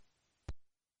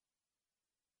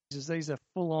These are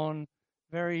full-on,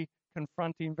 very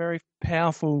confronting, very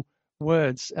powerful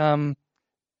words. And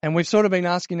we've sort of been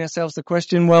asking ourselves the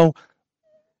question, well,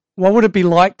 what would it be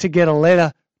like to get a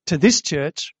letter to this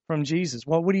church from Jesus?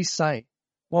 What would he say?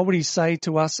 What would he say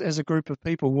to us as a group of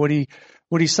people? Would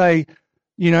he say,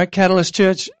 Catalyst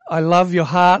Church, I love your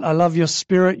heart, I love your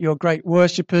spirit, you're great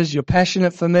worshippers, you're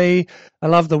passionate for me, I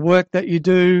love the work that you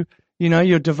do,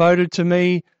 you're devoted to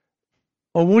me?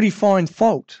 Or would he find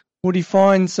fault? Would he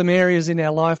find some areas in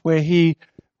our life where he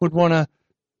would want to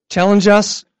challenge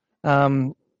us,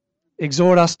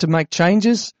 exhort us to make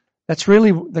changes? That's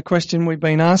really the question we've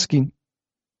been asking.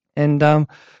 And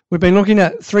we've been looking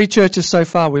at 3 churches so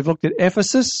far. We've looked at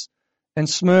Ephesus and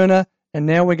Smyrna, and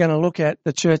now we're going to look at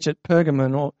the church at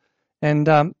Pergamon.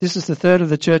 And this is the third of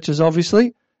the churches,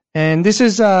 obviously. And this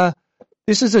is a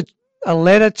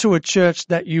letter to a church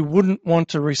that you wouldn't want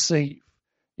to receive.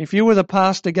 If you were the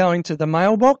pastor going to the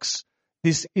mailbox,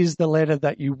 this is the letter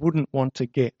that you wouldn't want to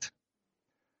get,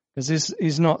 because this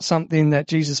is not something that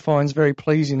Jesus finds very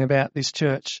pleasing about this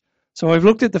church. So we've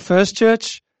looked at the first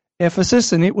church,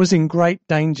 Ephesus, and it was in great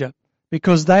danger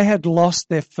because they had lost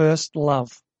their first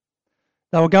love.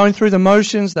 They were going through the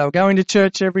motions, they were going to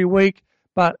church every week,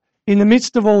 but in the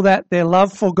midst of all that, their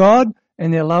love for God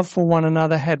and their love for one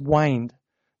another had waned.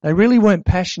 They really weren't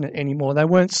passionate anymore. They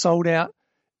weren't sold out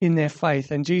in their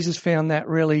faith, and Jesus found that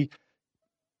really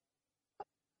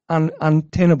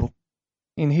untenable.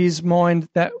 In his mind,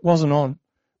 that wasn't on.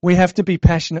 We have to be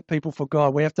passionate people for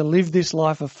God. We have to live this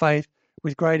life of faith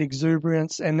with great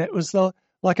exuberance, and it was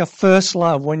like a first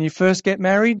love. When you first get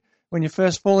married, when you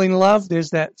first fall in love, there's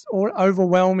that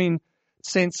overwhelming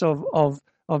sense of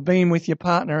being with your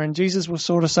partner, and Jesus was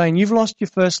sort of saying, you've lost your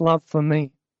first love for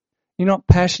me. You're not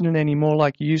passionate anymore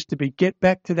like you used to be. Get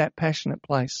back to that passionate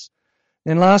place.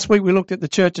 Then last week we looked at the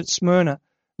church at Smyrna.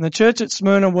 And the church at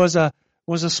Smyrna was a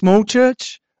small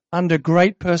church under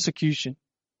great persecution.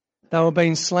 They were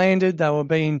being slandered. They were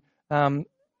being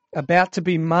about to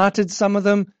be martyred, some of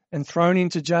them, and thrown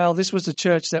into jail. This was a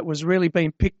church that was really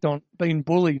being picked on, being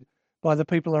bullied by the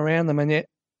people around them. And yet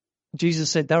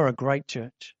Jesus said they were a great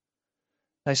church.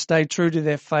 They stayed true to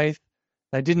their faith.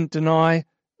 They didn't deny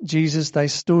Jesus. They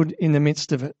stood in the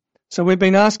midst of it. So we've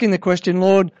been asking the question,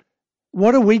 Lord,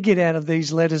 what do we get out of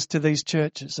these letters to these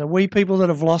churches? Are we people that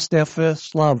have lost our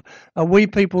first love? Are we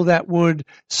people that would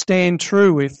stand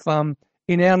true if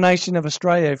in our nation of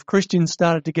Australia, if Christians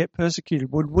started to get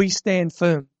persecuted, would we stand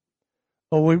firm?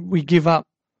 Or would we give up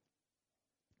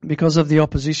because of the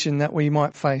opposition that we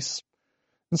might face?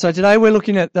 And so today we're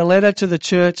looking at the letter to the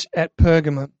church at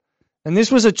Pergamon. And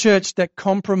this was a church that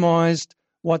compromised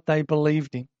what they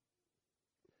believed in.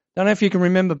 Don't know if you can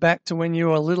remember back to when you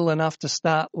were little enough to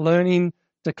start learning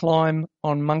to climb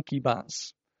on monkey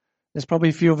bars. There's probably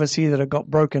a few of us here that have got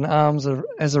broken arms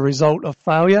as a result of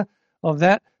failure of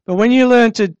that. But when you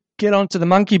learn to get onto the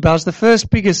monkey bars, the first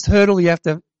biggest hurdle you have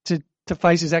to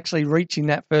face is actually reaching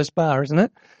that first bar, isn't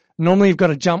it? Normally you've got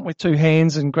to jump with 2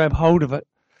 hands and grab hold of it.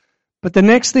 But the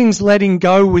next thing's letting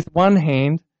go with one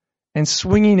hand and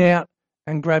swinging out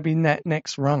and grabbing that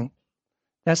next rung.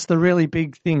 That's the really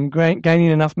big thing,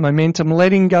 gaining enough momentum,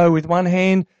 letting go with one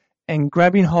hand and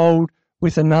grabbing hold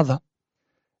with another.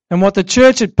 And what the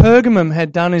church at Pergamum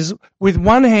had done is with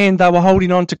one hand they were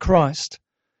holding on to Christ.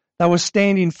 They were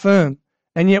standing firm.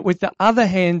 And yet with the other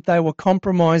hand they were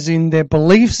compromising their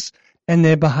beliefs and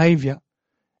their behavior.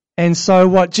 And so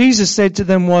what Jesus said to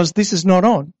them was, this is not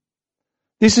on.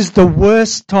 This is the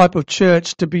worst type of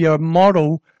church to be a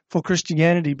model for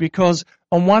Christianity, because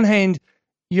on one hand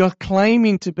you're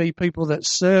claiming to be people that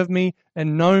serve me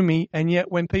and know me, and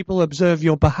yet when people observe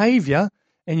your behavior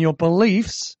and your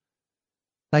beliefs,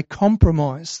 they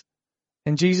compromise.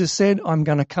 And Jesus said, I'm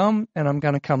going to come, and I'm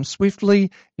going to come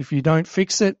swiftly if you don't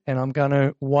fix it, and I'm going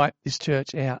to wipe this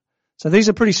church out. So these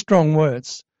are pretty strong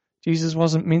words. Jesus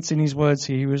wasn't mincing his words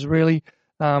here. He was really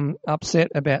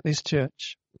upset about this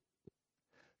church.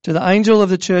 To the angel of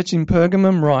the church in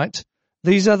Pergamum write,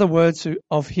 these are the words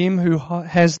of him who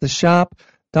has the sharp,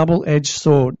 double-edged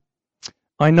sword.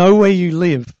 I know where you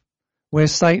live, where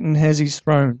Satan has his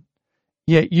throne,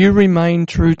 yet you remain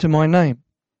true to my name.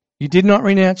 You did not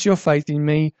renounce your faith in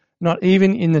me, not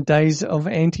even in the days of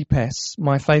Antipas,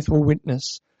 my faithful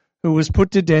witness, who was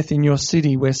put to death in your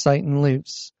city where Satan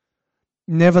lives.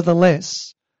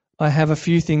 Nevertheless, I have a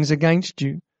few things against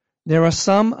you. There are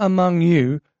some among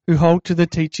you who hold to the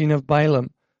teaching of Balaam,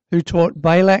 who taught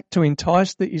Balak to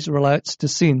entice the Israelites to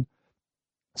sin,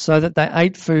 so that they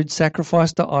ate food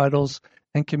sacrificed to idols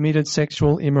and committed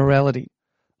sexual immorality.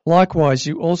 Likewise,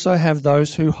 you also have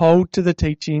those who hold to the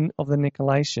teaching of the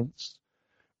Nicolaitans.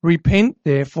 Repent,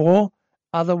 therefore,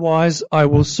 Otherwise, I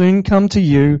will soon come to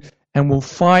you and will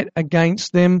fight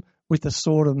against them with the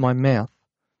sword of my mouth.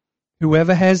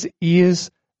 Whoever has ears,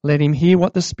 let him hear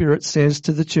what the Spirit says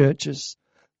to the churches.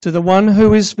 To the one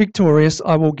who is victorious,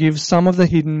 I will give some of the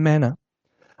hidden manna.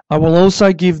 I will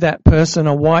also give that person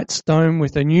a white stone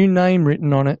with a new name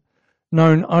written on it,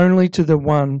 known only to the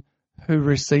one who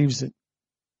receives it.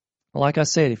 Like I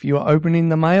said, if you are opening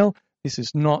the mail, this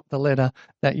is not the letter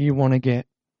that you want to get.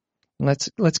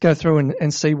 Let's go through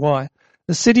and see why.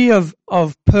 The city of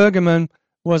Pergamon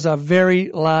was a very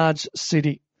large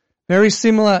city, very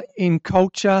similar in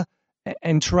culture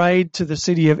and trade to the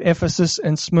city of Ephesus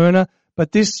and Smyrna,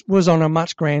 but this was on a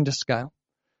much grander scale.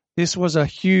 This was a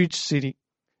huge city,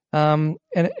 and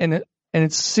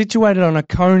it's situated on a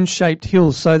cone-shaped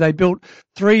hill. So they built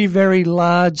 3 very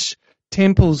large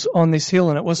temples on this hill,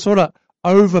 and it was sort of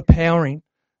overpowering.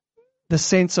 The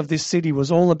sense of this city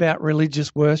was all about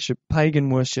religious worship, pagan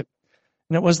worship.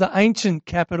 And it was the ancient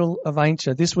capital of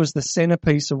Asia. This was the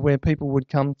centerpiece of where people would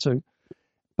come to.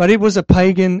 But it was a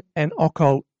pagan and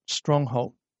occult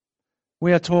stronghold.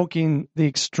 We are talking the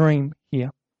extreme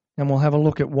here, and we'll have a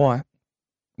look at why.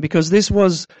 Because this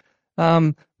was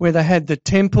where they had the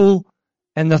temple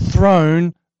and the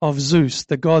throne of Zeus,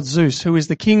 the god Zeus, who is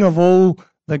the king of all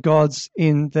the gods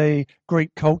in the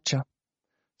Greek culture.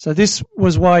 So this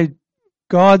was why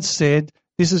God said,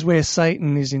 this is where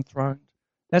Satan is enthroned.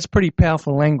 That's pretty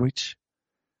powerful language.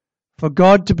 For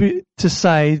God to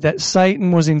say that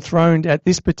Satan was enthroned at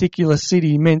this particular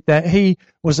city meant that he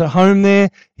was at home there,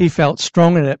 he felt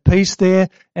strong and at peace there,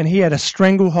 and he had a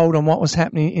stranglehold on what was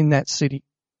happening in that city.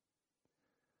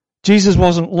 Jesus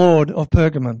wasn't Lord of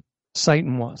Pergamon.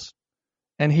 Satan was.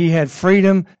 And he had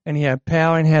freedom and he had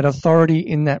power and he had authority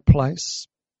in that place.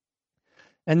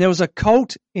 And there was a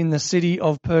cult in the city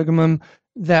of Pergamum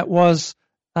that was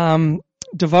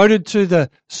devoted to the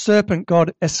serpent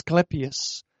god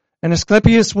Asclepius. And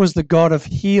Asclepius was the god of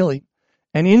healing.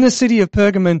 And in the city of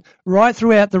Pergamon, right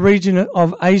throughout the region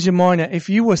of Asia Minor, if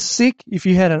you were sick, if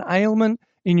you had an ailment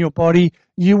in your body,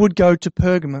 you would go to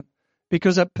Pergamon.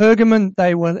 Because at Pergamon,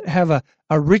 they would have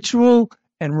a ritual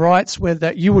and rites where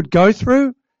that you would go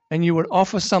through and you would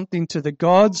offer something to the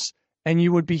gods and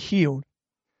you would be healed.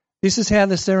 This is how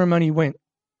the ceremony went.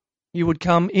 You would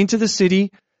come into the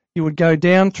city, you would go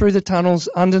down through the tunnels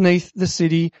underneath the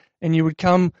city, and you would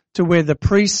come to where the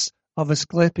priests of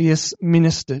Asclepius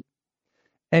ministered.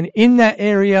 And in that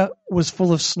area was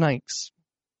full of snakes.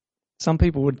 Some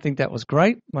people would think that was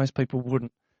great, most people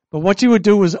wouldn't. But what you would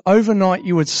do was overnight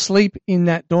you would sleep in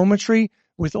that dormitory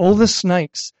with all the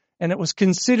snakes, and it was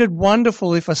considered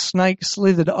wonderful if a snake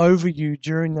slithered over you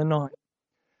during the night.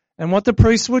 And what the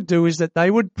priests would do is that they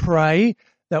would pray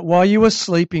that while you were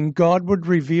sleeping, God would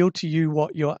reveal to you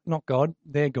what your, not God,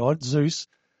 their God, Zeus,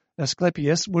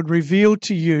 Asclepius, would reveal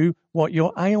to you what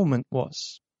your ailment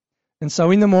was. And so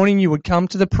in the morning you would come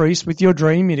to the priest with your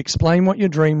dream, you'd explain what your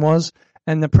dream was,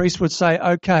 and the priest would say,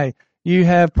 okay, you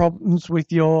have problems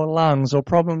with your lungs or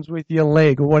problems with your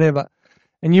leg or whatever.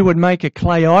 And you would make a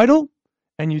clay idol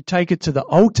and you'd take it to the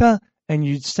altar and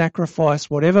you'd sacrifice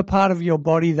whatever part of your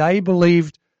body they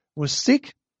believed was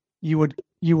sick. You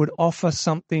would offer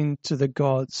something to the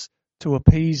gods to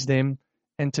appease them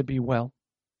and to be well.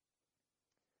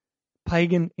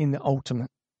 Pagan in the ultimate.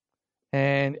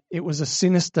 And it was a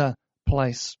sinister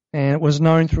place. And it was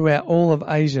known throughout all of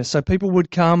Asia. So people would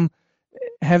come,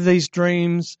 have these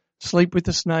dreams, sleep with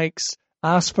the snakes,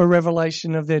 ask for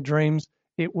revelation of their dreams.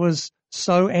 It was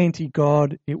so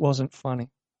anti-God, it wasn't funny.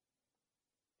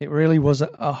 It really was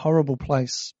a horrible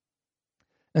place.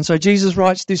 And so Jesus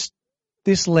writes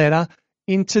this letter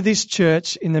into this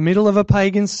church in the middle of a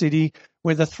pagan city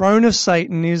where the throne of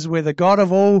Satan is, where the God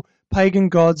of all pagan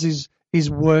gods is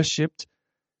worshipped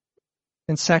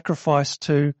and sacrificed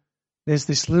to. There's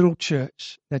this little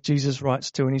church that Jesus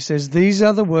writes to, and he says, these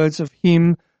are the words of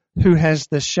him who has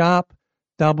the sharp,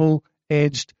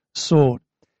 double-edged sword.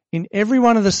 In every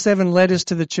one of the 7 letters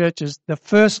to the churches, the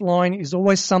first line is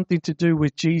always something to do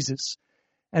with Jesus.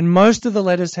 And most of the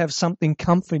letters have something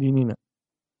comforting in it.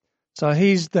 So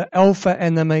he's the Alpha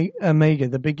and the Omega,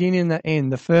 the beginning and the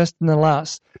end, the first and the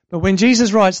last. But when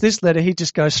Jesus writes this letter, he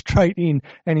just goes straight in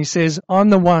and he says, I'm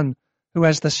the one who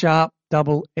has the sharp,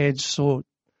 double-edged sword.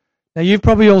 Now, you've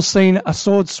probably all seen a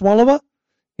sword swallower.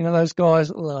 You know, those guys,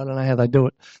 I don't know how they do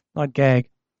it. I'd gag.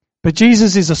 But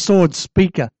Jesus is a sword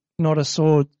speaker, not a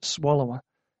sword swallower.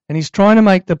 And he's trying to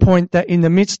make the point that in the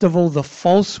midst of all the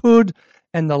falsehood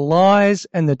and the lies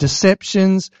and the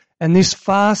deceptions and this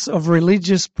farce of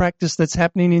religious practice that's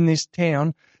happening in this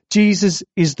town, Jesus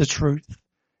is the truth.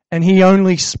 And he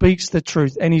only speaks the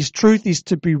truth. And his truth is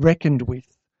to be reckoned with,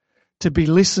 to be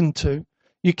listened to.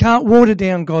 You can't water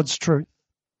down God's truth.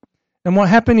 And what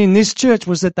happened in this church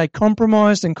was that they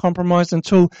compromised and compromised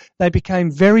until they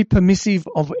became very permissive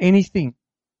of anything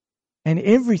and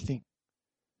everything.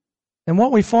 And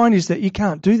what we find is that you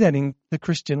can't do that in the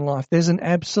Christian life. There's an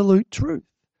absolute truth.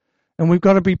 And we've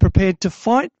got to be prepared to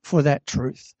fight for that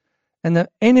truth. And the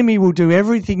enemy will do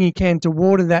everything he can to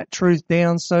water that truth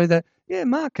down so that, yeah,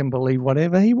 Mark can believe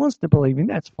whatever he wants to believe in.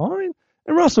 That's fine.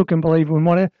 And Russell can believe in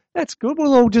whatever. That's good.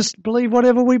 We'll all just believe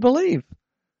whatever we believe.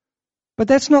 But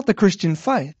that's not the Christian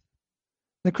faith.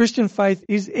 The Christian faith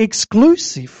is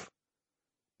exclusive.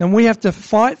 And we have to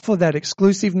fight for that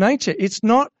exclusive nature. It's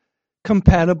not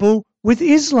compatible with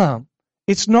Islam.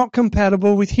 It's not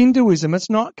compatible with Hinduism. It's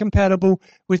not compatible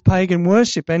with pagan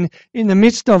worship. And in the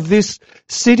midst of this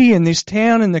city and this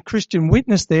town and the Christian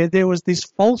witness there was this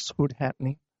falsehood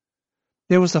happening.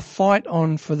 There was a fight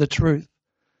on for the truth.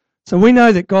 So we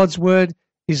know that God's word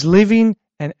is living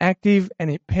and active, and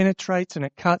it penetrates and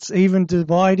it cuts, even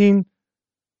dividing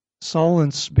soul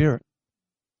and spirit.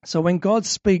 So when God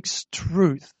speaks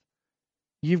truth,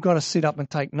 you've got to sit up and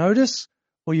take notice,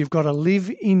 or you've got to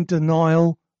live in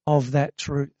denial of that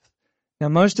truth. Now,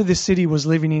 most of this city was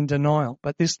living in denial,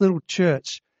 but this little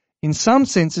church, in some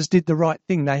senses, did the right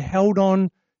thing. They held on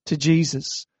to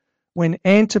Jesus. When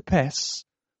Antipas,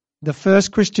 the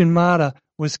first Christian martyr,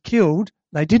 was killed,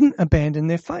 they didn't abandon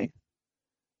their faith.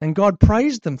 And God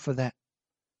praised them for that.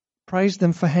 Praised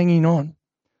them for hanging on.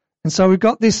 And so we've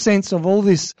got this sense of all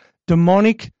this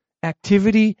demonic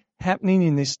activity happening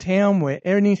in this town where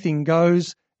anything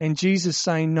goes, and Jesus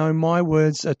saying, no, my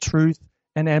words are truth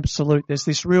and absolute. There's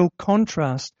this real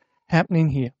contrast happening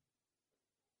here.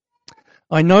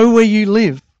 I know where you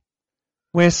live,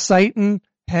 where Satan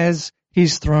has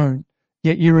his throne,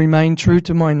 yet you remain true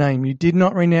to my name. You did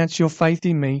not renounce your faith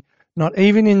in me, not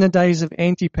even in the days of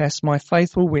Antipas, my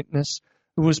faithful witness,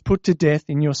 who was put to death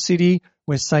in your city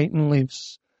where Satan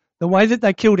lives. The way that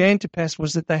they killed Antipas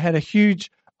was that they had a huge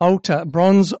altar, a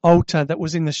bronze altar that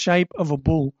was in the shape of a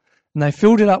bull. And they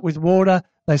filled it up with water,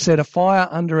 they set a fire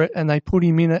under it, and they put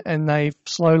him in it, and they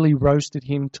slowly roasted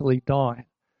him till he died.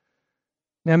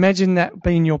 Now imagine that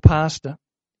being your pastor.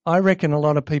 I reckon a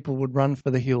lot of people would run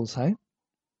for the hills, hey?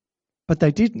 But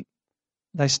they didn't.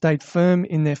 They stayed firm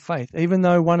in their faith. Even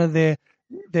though one of their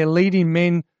leading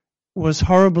men was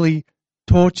horribly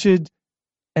tortured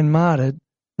and martyred,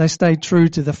 they stayed true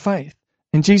to the faith.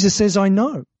 And Jesus says, I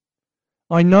know.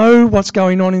 I know what's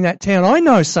going on in that town. I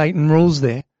know Satan rules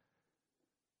there.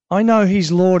 I know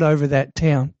he's Lord over that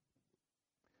town.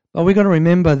 But we've got to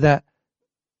remember that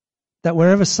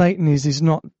wherever Satan is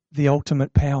not the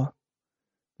ultimate power.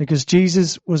 Because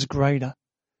Jesus was greater.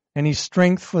 And his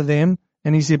strength for them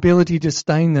and his ability to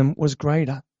sustain them was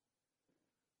greater.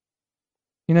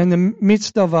 You know, in the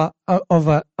midst of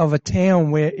a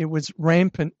town where it was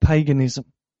rampant paganism,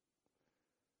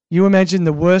 you imagine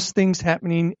the worst things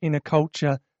happening in a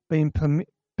culture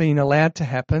being allowed to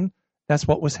happen. That's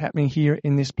what was happening here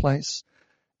in this place.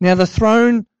 Now, the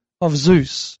throne of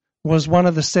Zeus was one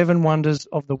of the 7 wonders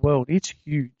of the world. It's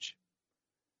huge.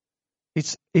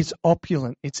 It's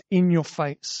opulent. It's in your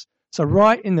face. So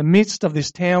right in the midst of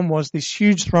this town was this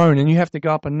huge throne, and you have to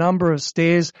go up a number of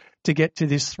stairs to get to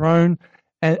this throne.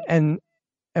 And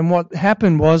what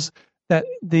happened was that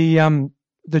the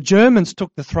Germans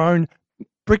took the throne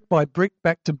brick by brick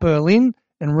back to Berlin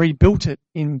and rebuilt it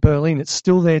in Berlin. It's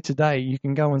still there today. You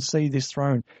can go and see this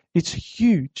throne. It's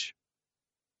huge.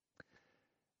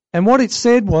 And what it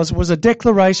said was a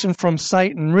declaration from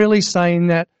Satan, really saying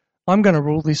that I'm going to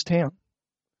rule this town.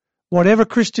 Whatever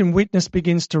Christian witness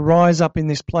begins to rise up in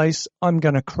this place, I'm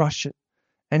going to crush it.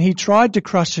 And he tried to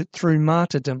crush it through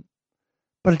martyrdom,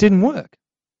 but it didn't work.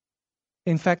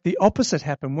 In fact, the opposite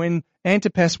happened. When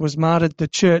Antipas was martyred, the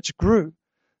church grew.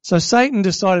 So Satan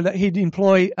decided that he'd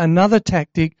employ another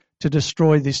tactic to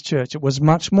destroy this church. It was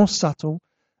much more subtle,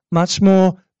 much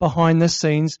more behind the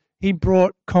scenes. He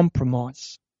brought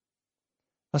compromise.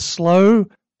 A slow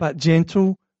but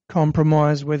gentle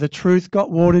compromise where the truth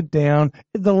got watered down,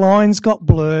 the lines got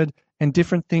blurred, and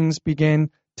different things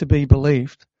began to be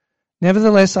believed.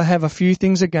 Nevertheless, I have a few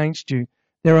things against you.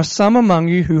 There are some among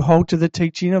you who hold to the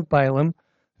teaching of Balaam,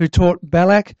 who taught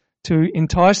Balak to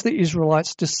entice the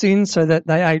Israelites to sin so that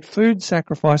they ate food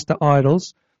sacrificed to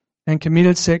idols and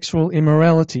committed sexual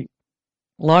immorality.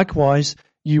 Likewise,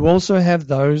 you also have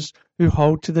those who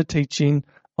hold to the teaching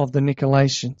of the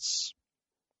Nicolaitans.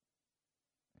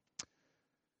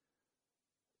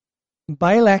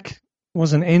 Balak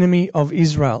was an enemy of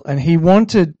Israel, and he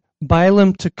wanted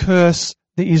Balaam to curse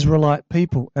the Israelite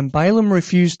people, and Balaam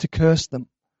refused to curse them.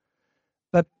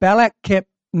 But Balak kept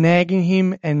nagging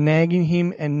him and nagging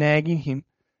him and nagging him,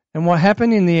 And what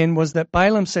happened in the end was that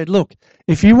Balaam said, look,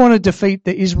 if you want to defeat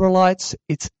the Israelites,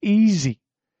 it's easy.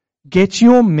 Get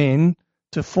your men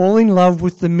to fall in love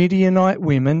with the Midianite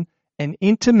women and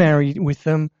intermarry with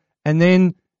them, and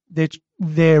then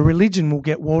their religion will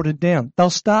get watered down. They'll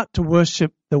start to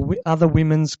worship the other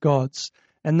women's gods,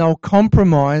 and they'll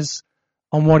compromise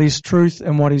on what is truth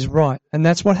and what is right. And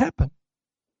that's what happened.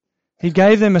 He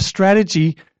gave them a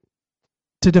strategy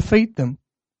to defeat them,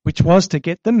 which was to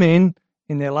get the men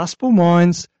in their lustful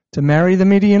minds to marry the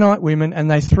Midianite women, and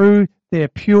they threw their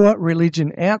pure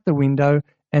religion out the window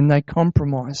and they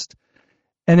compromised.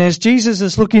 And as Jesus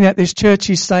is looking at this church,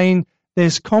 he's saying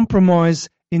there's compromise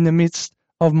in the midst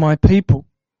of my people.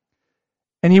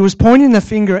 And he was pointing the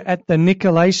finger at the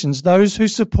Nicolaitans, those who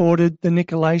supported the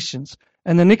Nicolaitans.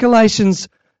 And the Nicolaitans,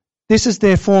 this is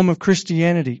their form of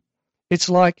Christianity. It's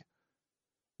like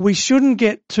we shouldn't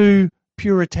get too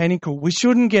puritanical. We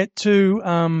shouldn't get too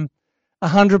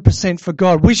 100% for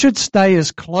God. We should stay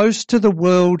as close to the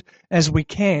world as we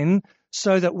can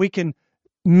so that we can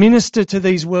minister to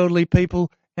these worldly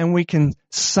people and we can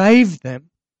save them.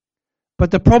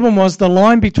 But the problem was the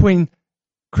line between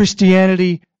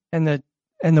Christianity and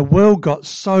the world got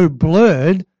so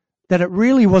blurred that it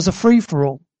really was a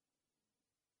free-for-all.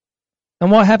 And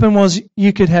what happened was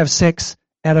you could have sex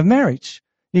out of marriage.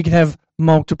 You could have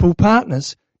multiple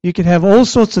partners. You could have all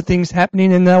sorts of things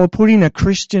happening, and they were putting a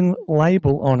Christian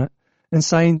label on it and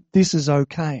saying, this is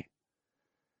okay.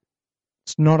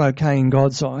 It's not okay in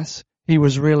God's eyes. He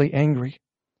was really angry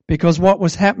because what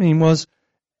was happening was,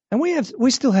 and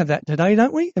we still have that today,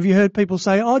 don't we? Have you heard people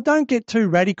say, oh, don't get too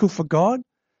radical for God.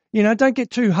 Don't get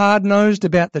too hard-nosed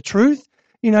about the truth.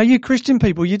 You Christian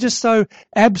people, you're just so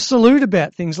absolute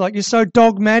about things, like you're so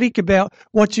dogmatic about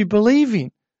what you believe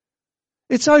in.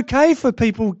 It's okay for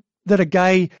people that are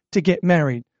gay to get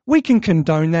married. We can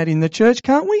condone that in the church,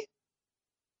 can't we? Have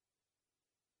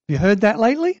you heard that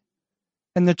lately?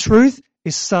 And the truth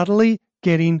is subtly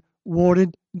getting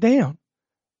watered down.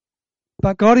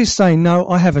 But God is saying, no,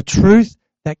 I have a truth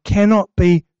that cannot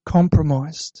be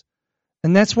compromised.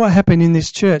 And that's what happened in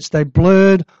this church. They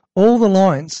blurred all the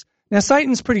lines. Now,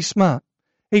 Satan's pretty smart.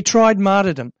 He tried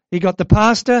martyrdom. He got the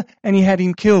pastor and he had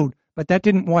him killed, but that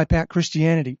didn't wipe out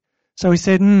Christianity. So he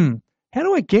said, how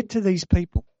do I get to these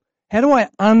people? How do I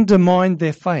undermine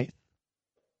their faith?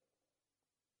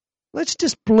 Let's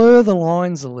just blur the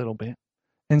lines a little bit.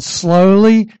 And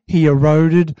slowly he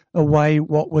eroded away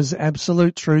what was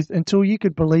absolute truth until you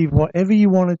could believe whatever you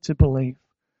wanted to believe.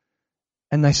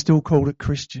 And they still called it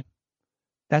Christian.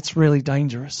 That's really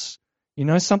dangerous. You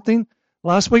know something?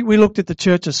 Last week we looked at the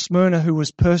church of Smyrna who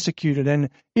was persecuted, and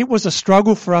it was a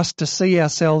struggle for us to see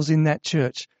ourselves in that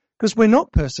church because we're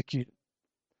not persecuted.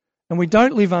 And we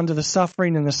don't live under the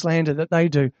suffering and the slander that they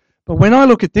do. But when I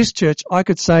look at this church, I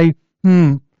could say,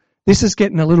 this is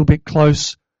getting a little bit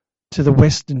close to the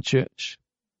Western church.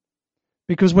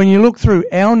 Because when you look through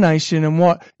our nation and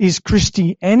what is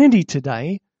Christianity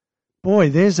today, boy,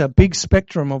 there's a big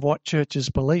spectrum of what churches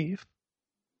believe.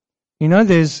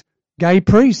 There's gay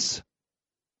priests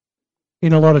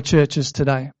in a lot of churches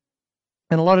today.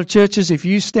 And a lot of churches, if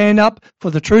you stand up for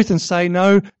the truth and say,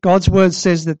 no, God's word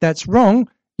says that that's wrong,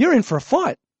 you're in for a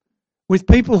fight with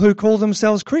people who call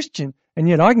themselves Christian. And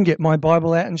yet I can get my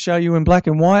Bible out and show you in black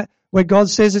and white where God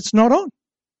says it's not on.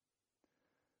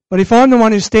 But if I'm the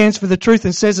one who stands for the truth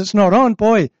and says it's not on,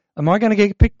 boy, am I going to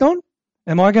get picked on?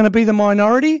 Am I going to be the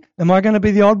minority? Am I going to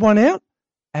be the odd one out?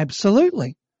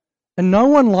 Absolutely. And no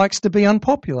one likes to be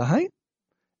unpopular, hey?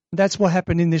 That's what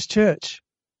happened in this church.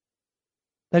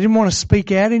 They didn't want to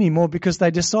speak out anymore because they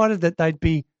decided that they'd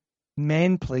be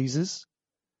man pleasers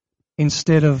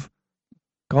instead of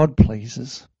God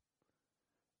pleasers.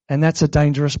 And that's a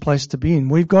dangerous place to be in.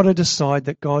 We've got to decide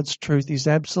that God's truth is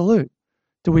absolute.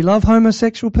 Do we love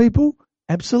homosexual people?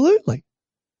 Absolutely.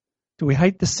 Do we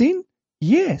hate the sin?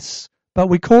 Yes. But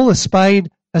we call a spade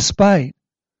a spade.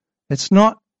 It's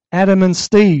not Adam and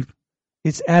Steve.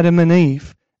 It's Adam and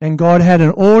Eve. And God had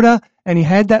an order, and he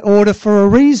had that order for a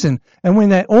reason. And when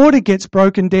that order gets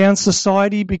broken down,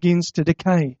 society begins to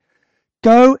decay.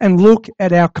 Go and look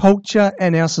at our culture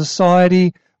and our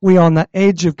society. We're on the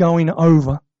edge of going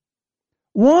over.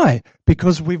 Why?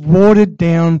 Because we've watered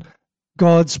down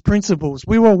God's principles.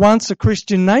 We were once a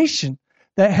Christian nation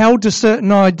that held to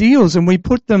certain ideals, and we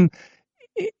put them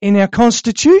in our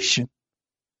constitution.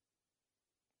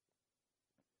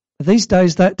 These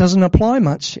days that doesn't apply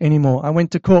much anymore. I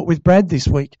went to court with Brad this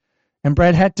week, and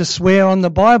Brad had to swear on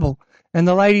the Bible, and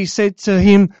the lady said to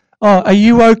him, "Oh, are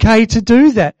you okay to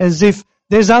do that?" As if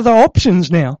there's other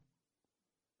options now.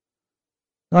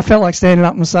 I felt like standing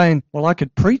up and saying, well, I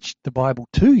could preach the Bible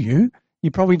to you.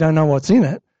 You probably don't know what's in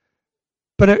it,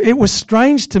 But it was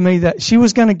strange to me that she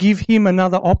was going to give him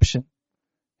another option.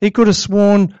 He could have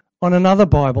sworn on another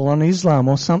Bible, on Islam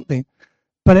or something.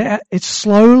 But it's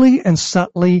slowly and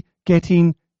subtly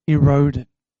getting eroded.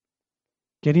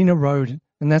 Getting eroded.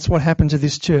 And that's what happened to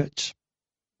this church.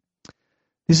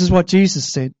 This is what Jesus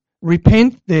said.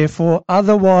 Repent, therefore,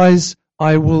 otherwise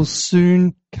I will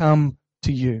soon come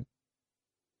to you.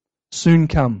 Soon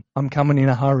come. I'm coming in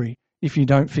a hurry if you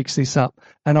don't fix this up.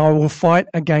 And I will fight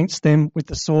against them with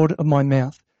the sword of my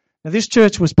mouth. Now, this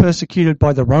church was persecuted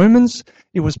by the Romans.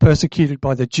 It was persecuted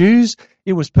by the Jews.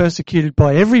 It was persecuted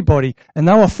by everybody. And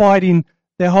they were fighting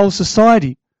their whole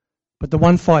society. But the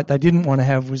one fight they didn't want to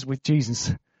have was with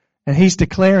Jesus. And he's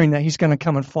declaring that he's going to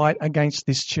come and fight against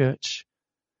this church.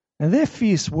 Now, they're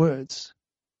fierce words.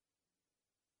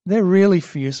 They're really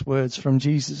fierce words from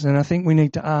Jesus. And I think we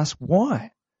need to ask why.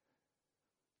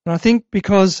 And I think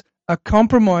because a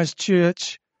compromised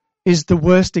church is the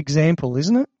worst example,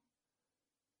 isn't it?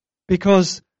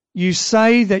 Because you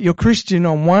say that you're Christian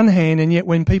on one hand, and yet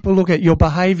when people look at your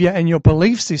behaviour and your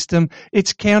belief system,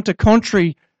 it's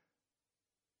counter-contrary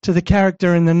to the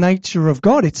character and the nature of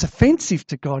God. It's offensive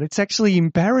to God. It's actually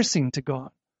embarrassing to God.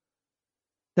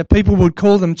 That people would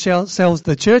call themselves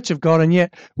the church of God, and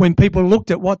yet when people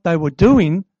looked at what they were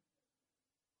doing,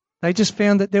 they just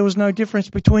found that there was no difference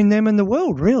between them and the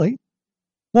world, really.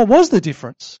 What was the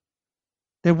difference?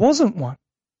 There wasn't one.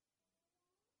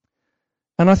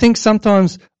 And I think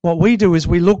sometimes what we do is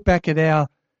we look back at our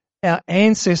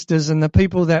ancestors and the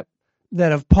people that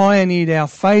have pioneered our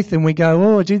faith, and we go,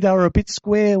 oh, gee, they were a bit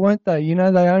square, weren't they? You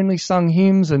know, they only sung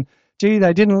hymns, and gee,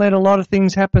 they didn't let a lot of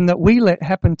things happen that we let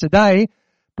happen today.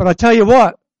 But I tell you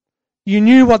what, you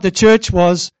knew what the church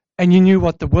was and you knew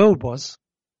what the world was.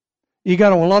 You go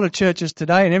to a lot of churches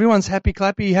today and everyone's happy,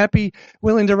 clappy, happy,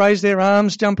 willing to raise their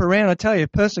arms, jump around. I tell you,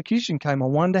 if persecution came, I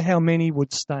wonder how many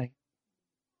would stay.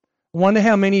 I wonder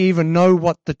how many even know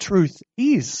what the truth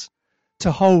is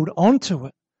to hold on to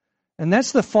it. And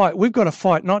that's the fight. We've got to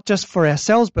fight not just for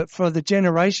ourselves, but for the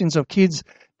generations of kids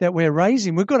that we're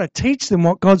raising. We've got to teach them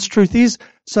what God's truth is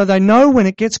so they know when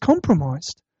it gets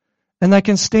compromised and they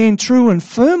can stand true and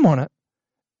firm on it,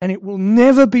 and it will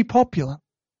never be popular.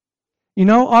 You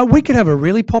know, we could have a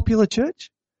really popular church.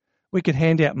 We could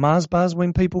hand out Mars bars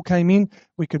when people came in.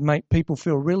 We could make people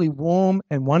feel really warm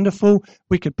and wonderful.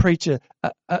 We could preach a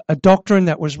doctrine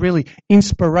that was really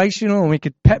inspirational, and we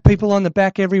could pat people on the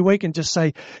back every week and just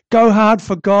say, go hard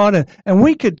for God. And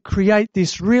we could create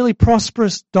this really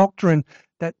prosperous doctrine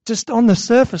that just on the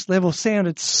surface level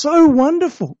sounded so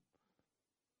wonderful.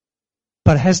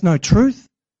 But it has no truth.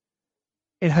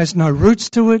 It has no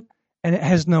roots to it, and it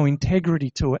has no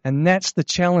integrity to it. And that's the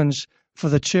challenge for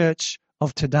the church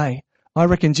of today. I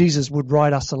reckon Jesus would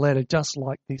write us a letter just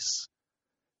like this.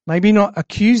 Maybe not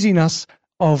accusing us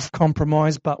of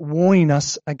compromise, but warning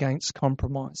us against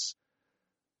compromise.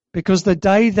 Because the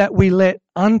day that we let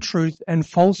untruth and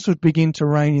falsehood begin to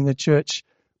reign in the church,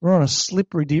 we're on a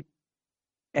slippery dip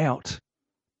out.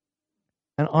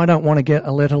 And I don't want to get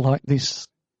a letter like this.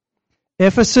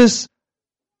 Ephesus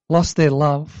lost their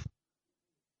love.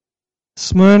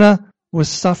 Smyrna was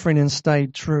suffering and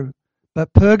stayed true.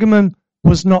 But Pergamon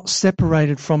was not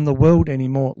separated from the world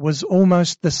anymore. It was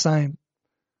almost the same.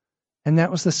 And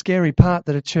that was the scary part,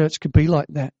 that a church could be like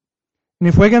that. And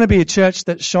if we're going to be a church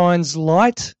that shines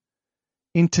light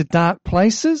into dark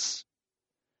places,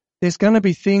 there's going to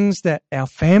be things that our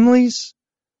families,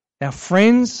 our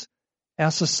friends,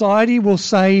 our society will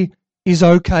say is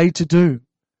okay to do.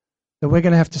 That we're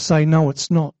going to have to say, no, it's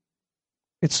not.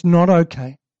 It's not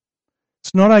okay.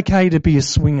 It's not okay to be a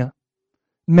swinger.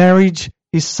 Marriage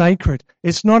is sacred.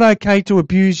 It's not okay to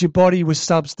abuse your body with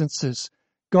substances.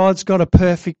 God's got a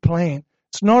perfect plan.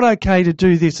 It's not okay to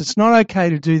do this. It's not okay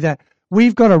to do that.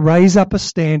 We've got to raise up a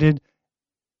standard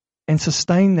and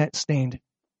sustain that standard.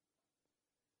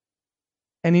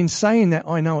 And in saying that,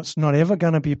 I know it's not ever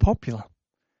going to be popular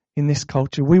in this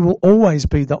culture. We will always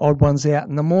be the odd ones out.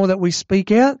 And the more that we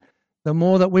speak out, the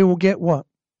more that we will get what?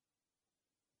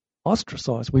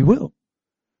 Ostracized. We will.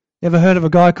 Ever heard of a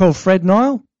guy called Fred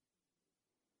Nile?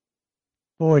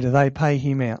 Boy, do they pay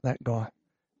him out, that guy.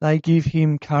 They give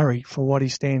him curry for what he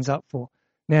stands up for.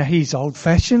 Now, he's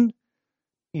old-fashioned.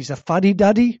 He's a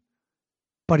fuddy-duddy.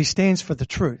 But he stands for the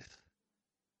truth.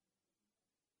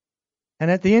 And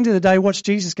at the end of the day, what's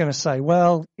Jesus going to say?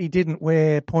 Well, he didn't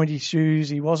wear pointy shoes.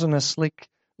 He wasn't a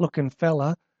slick-looking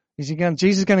fella. Is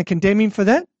Jesus going to condemn him for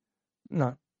that?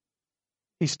 No.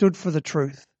 He stood for the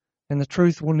truth. And the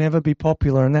truth will never be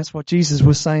popular. And that's what Jesus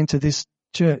was saying to this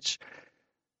church.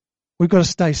 We've got to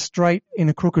stay straight in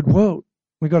a crooked world.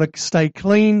 We've got to stay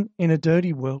clean in a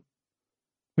dirty world.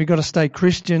 We've got to stay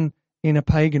Christian in a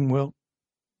pagan world.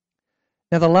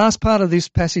 Now, the last part of this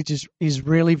passage is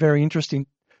really very interesting.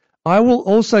 I will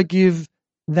also give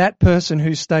that person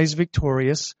who stays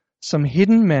victorious some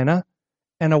hidden manna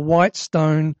and a white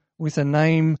stone with a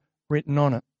name written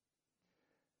on it.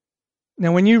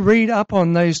 Now, when you read up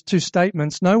on those two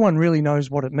statements, no one really knows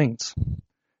what it means.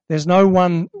 There's no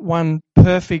one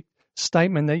perfect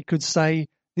statement that you could say,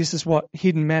 this is what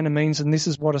hidden manna means and this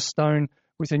is what a stone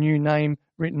with a new name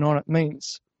written on it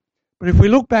means. But if we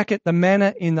look back at the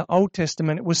manna in the Old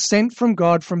Testament, it was sent from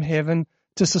God from heaven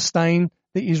to sustain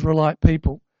the Israelite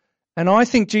people. And I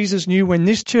think Jesus knew when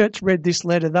this church read this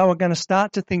letter, they were going to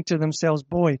start to think to themselves,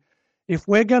 boy, if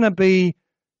we're going to be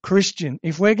Christian,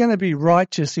 if we're going to be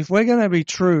righteous, if we're going to be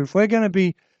true, if we're going to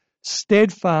be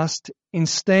steadfast in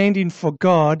standing for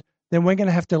God, then we're going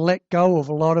to have to let go of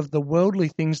a lot of the worldly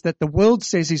things that the world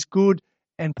says is good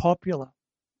and popular.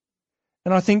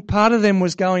 And I think part of them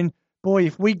was going, boy,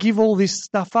 if we give all this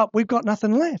stuff up, we've got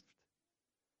nothing left.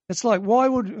 It's like, we're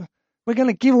going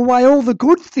to give away all the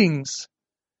good things?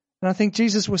 And I think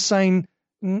Jesus was saying,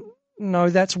 no,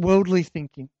 that's worldly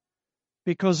thinking.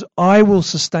 Because I will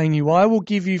sustain you. I will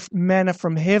give you manna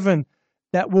from heaven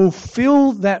that will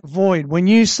fill that void. When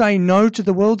you say no to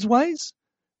the world's ways,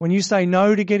 when you say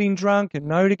no to getting drunk and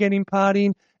no to getting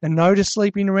partying and no to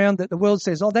sleeping around, that the world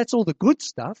says, oh, that's all the good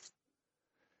stuff.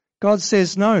 God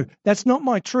says, no, that's not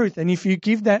my truth. And if you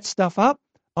give that stuff up,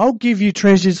 I'll give you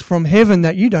treasures from heaven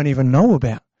that you don't even know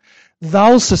about.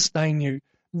 They'll sustain you.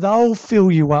 They'll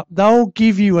fill you up. They'll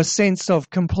give you a sense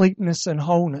of completeness and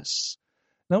wholeness.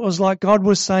 And it was like God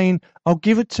was saying, I'll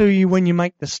give it to you when you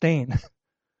make the stand.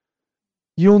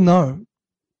 You'll know.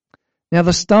 Now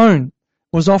the stone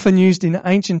was often used in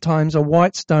ancient times. A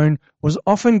white stone was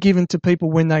often given to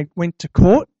people when they went to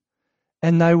court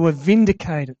and they were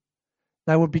vindicated.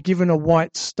 They would be given a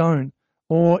white stone.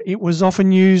 Or it was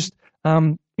often used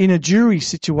in a jury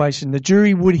situation. The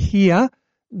jury would hear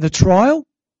the trial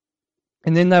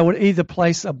and then they would either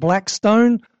place a black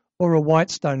stone or a white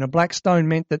stone. A black stone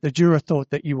meant that the juror thought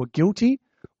that you were guilty,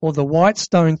 or the white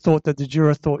stone thought that the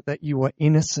juror thought that you were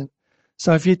innocent.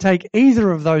 So if you take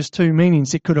either of those two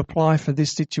meanings, it could apply for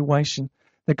this situation.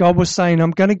 That God was saying,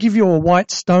 I'm going to give you a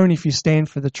white stone if you stand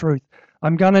for the truth.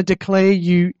 I'm going to declare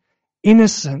you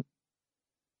innocent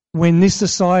when this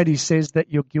society says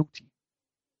that you're guilty.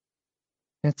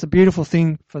 And it's a beautiful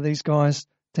thing for these guys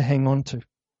to hang on to.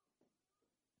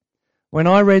 When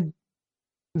I read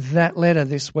that letter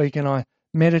this week and I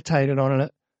meditated on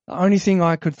it, the only thing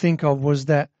I could think of was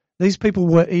that these people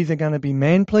were either going to be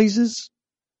man pleasers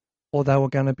or they were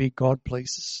going to be God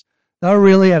pleasers. They were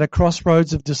really at a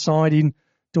crossroads of deciding,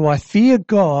 do I fear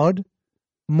God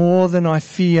more than I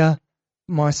fear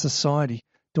my society?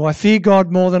 Do I fear God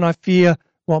more than I fear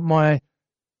what my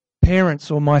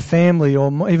parents or my family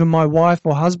or even my wife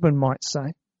or husband might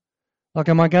say? Like,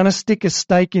 am I going to stick a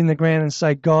stake in the ground and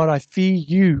say, God, I fear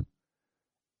you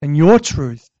and your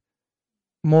truth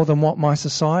more than what my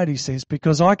society says?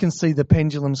 Because I can see the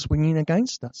pendulum swinging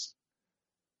against us.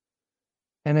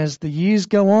 And as the years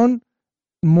go on,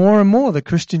 more and more the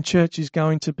Christian church is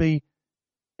going to be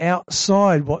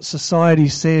outside what society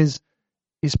says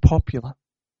is popular.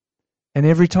 And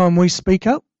every time we speak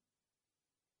up,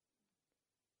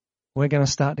 we're going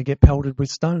to start to get pelted with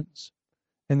stones.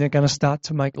 And they're going to start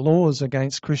to make laws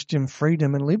against Christian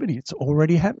freedom and liberty. It's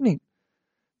already happening.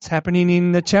 It's happening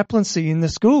in the chaplaincy in the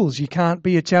schools. You can't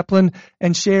be a chaplain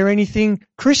and share anything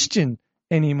Christian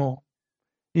anymore.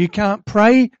 You can't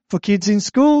pray for kids in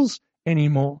schools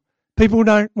anymore. People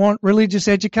don't want religious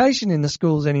education in the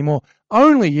schools anymore.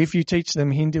 Only if you teach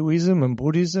them Hinduism and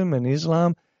Buddhism and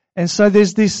Islam. And so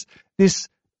there's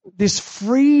this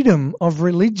freedom of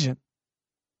religion.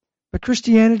 But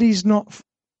Christianity is not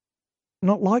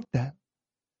like that.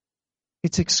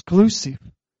 It's exclusive.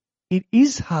 It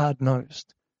is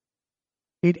hard-nosed.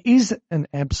 It is an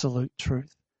absolute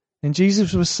truth. And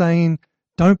Jesus was saying,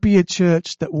 don't be a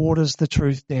church that waters the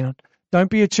truth down. Don't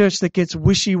be a church that gets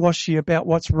wishy-washy about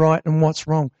what's right and what's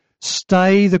wrong.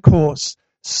 Stay the course.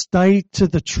 Stay to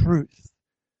the truth.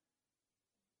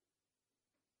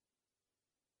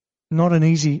 Not an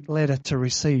easy letter to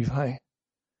receive, hey?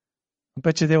 I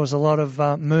bet you there was a lot of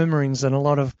murmurings and a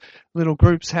lot of little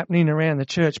groups happening around the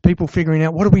church, people figuring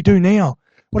out, what do we do now?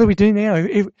 What do we do now?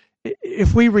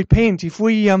 If we repent, if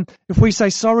we say,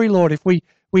 sorry, Lord, if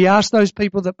we ask those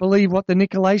people that believe what the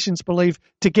Nicolaitans believe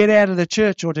to get out of the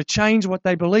church or to change what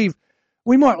they believe,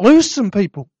 we might lose some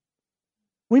people.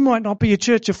 We might not be a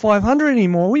church of 500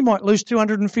 anymore. We might lose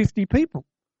 250 people.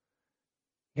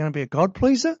 You're going to be a God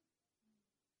pleaser?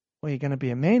 Or you're going to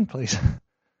be a man pleaser?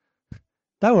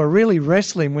 They were really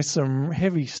wrestling with some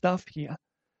heavy stuff here.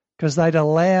 because they'd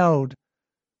allowed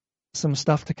some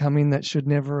stuff to come in that should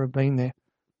never have been there.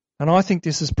 And I think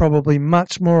this is probably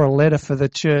much more a letter for the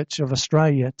Church of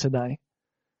Australia today.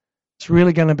 It's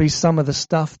really going to be some of the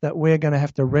stuff that we're going to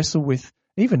have to wrestle with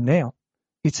even now.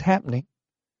 It's happening.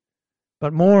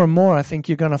 But more and more, I think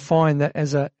you're going to find that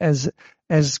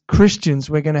as Christians,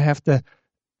 we're going to have to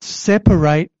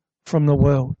separate from the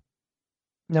world.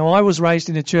 Now, I was raised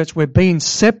in a church where being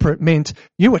separate meant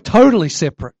you were totally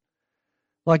separate.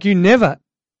 Like you never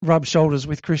rub shoulders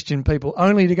with Christian people,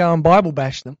 only to go and Bible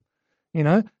bash them,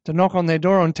 to knock on their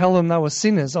door and tell them they were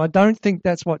sinners. I don't think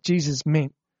that's what Jesus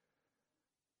meant.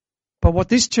 But what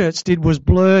this church did was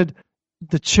blurred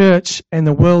the church and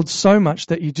the world so much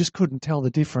that you just couldn't tell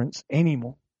the difference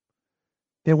anymore.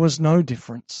 There was no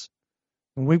difference.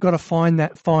 And we've got to find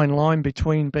that fine line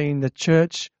between being the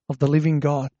church of the living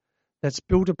God that's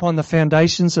built upon the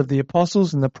foundations of the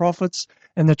apostles and the prophets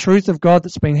and the truth of God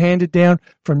that's been handed down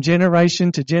from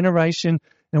generation to generation.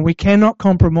 And we cannot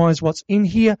compromise what's in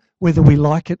here, whether we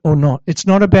like it or not. It's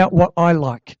not about what I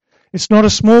like. It's not a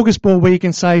smorgasbord where you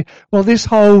can say, well, this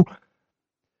whole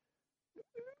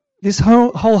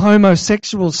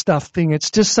homosexual stuff thing,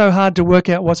 it's just so hard to work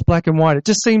out what's black and white. It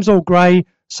just seems all grey,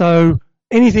 so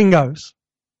anything goes.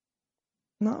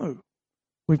 No.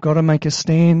 We've got to make a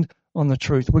stand on the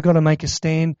truth. We've got to make a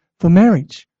stand for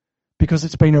marriage because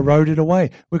it's been eroded away.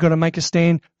 We've got to make a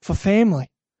stand for family.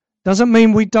 Doesn't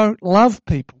mean we don't love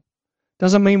people.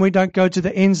 Doesn't mean we don't go to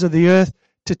the ends of the earth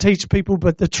to teach people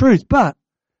but the truth. But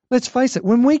let's face it,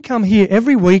 when we come here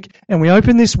every week and we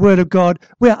open this Word of God,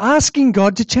 we're asking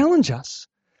God to challenge us.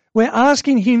 We're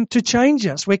asking Him to change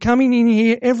us. We're coming in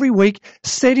here every week,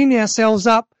 setting ourselves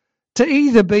up to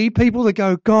either be people that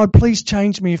go, God, please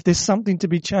change me if there's something to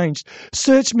be changed.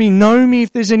 Search me, know me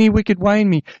if there's any wicked way in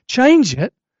me. Change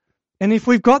it. And if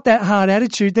we've got that hard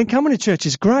attitude, then coming to church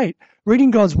is great.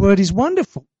 Reading God's Word is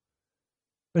wonderful.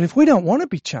 But if we don't want to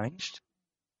be changed,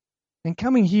 then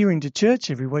coming here into church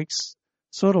every week's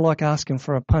sort of like asking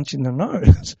for a punch in the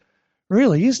nose,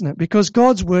 really, isn't it? Because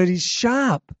God's Word is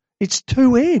sharp. It's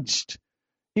two-edged.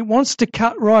 It wants to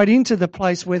cut right into the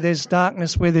place where there's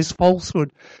darkness, where there's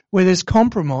falsehood, where there's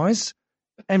compromise,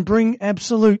 and bring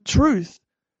absolute truth.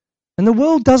 And the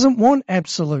world doesn't want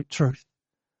absolute truth.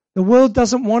 The world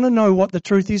doesn't want to know what the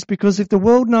truth is, because if the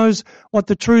world knows what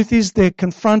the truth is, they're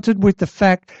confronted with the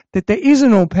fact that there is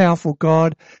an all-powerful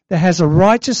God that has a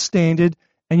righteous standard,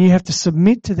 and you have to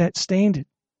submit to that standard.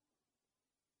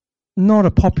 Not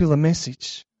a popular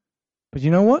message. But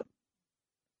you know what?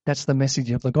 That's the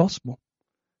message of the gospel.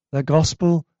 The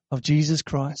gospel of Jesus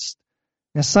Christ.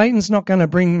 Now, Satan's not going to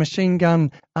bring machine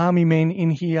gun army men in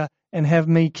here and have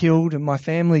me killed and my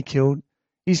family killed.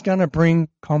 He's going to bring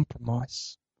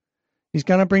compromise. He's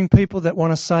going to bring people that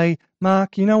want to say,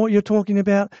 Mark, you know what you're talking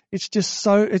about? It's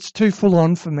too full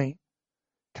on for me.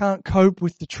 Can't cope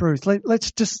with the truth.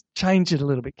 Let's just change it a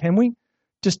little bit, can we?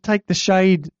 Just take the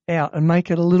shade out and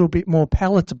make it a little bit more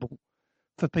palatable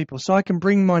for people so I can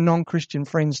bring my non-Christian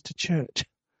friends to church.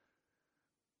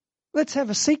 Let's have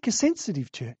a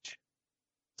seeker-sensitive church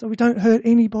so we don't hurt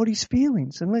anybody's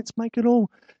feelings, and let's make it all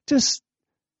just...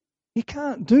 You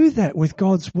can't do that with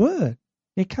God's Word.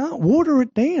 You can't water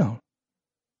it down.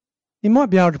 You might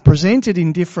be able to present it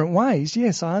in different ways.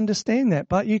 Yes, I understand that,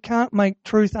 but you can't make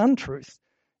truth untruth.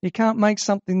 You can't make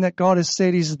something that God has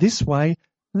said is this way,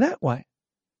 that way,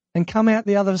 and come out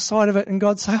the other side of it and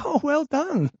God say, oh, well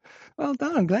done. Well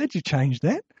done. I'm glad you changed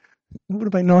that. It would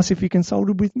have been nice if you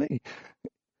consulted with me.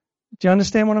 Do you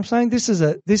understand what I'm saying? This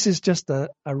is just a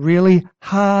really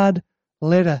hard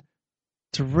letter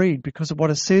to read, because of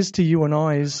what it says to you and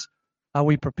I is, are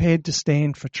we prepared to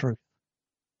stand for truth?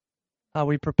 Are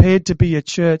we prepared to be a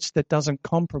church that doesn't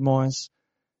compromise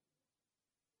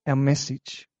our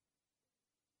message?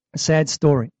 A sad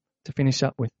story to finish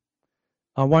up with.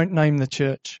 I won't name the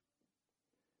church.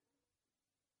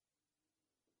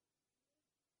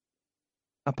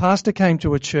 A pastor came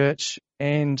to a church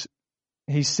and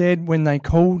he said when they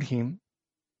called him,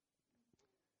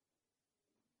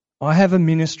 I have a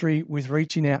ministry with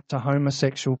reaching out to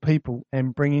homosexual people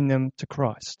and bringing them to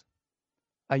Christ.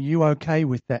 Are you okay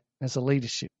with that as a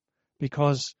leadership?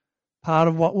 Because part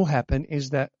of what will happen is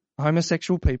that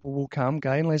homosexual people will come,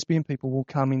 gay and lesbian people will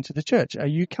come into the church. Are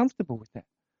you comfortable with that?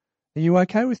 Are you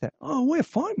okay with that? Oh, we're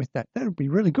fine with that. That would be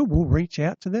really good. We'll reach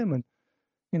out to them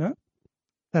and,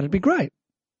 that'd be great.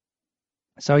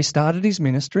 So he started his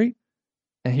ministry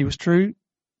and he was true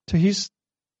to his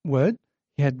word.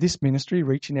 He had this ministry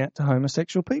reaching out to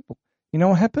homosexual people. You know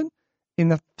what happened? In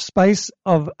the space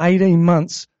of 18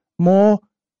 months, more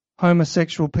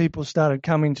homosexual people started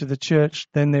coming to the church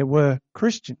than there were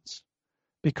Christians.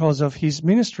 because of his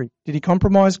ministry. Did he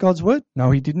compromise God's word?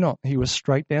 No, he did not. He was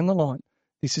straight down the line.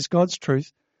 This is God's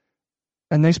truth.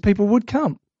 And these people would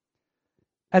come.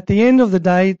 At the end of the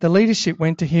day, the leadership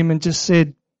went to him and just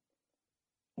said,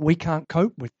 we can't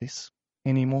cope with this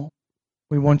anymore.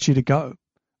 We want you to go.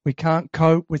 We can't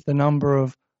cope with the number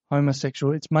of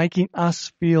homosexuals. It's making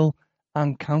us feel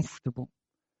uncomfortable.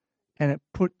 And it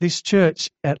put this church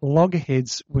at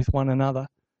loggerheads with one another.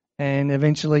 And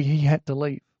eventually he had to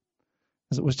leave,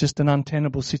 because it was just an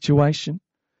untenable situation.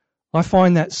 I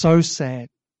find that so sad.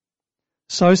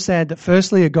 So sad that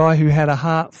firstly a guy who had a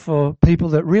heart for people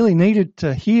that really needed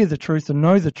to hear the truth and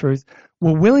know the truth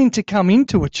were willing to come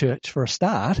into a church for a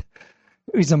start.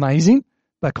 It was amazing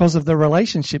because of the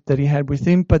relationship that he had with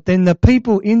him. But then the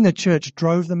people in the church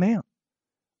drove them out,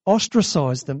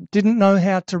 ostracized them, didn't know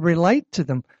how to relate to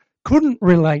them, couldn't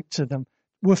relate to them,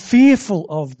 were fearful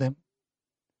of them.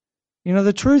 You know,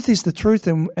 the truth is the truth,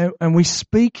 and we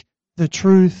speak the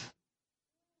truth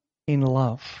in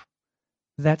love.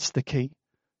 That's the key.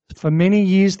 For many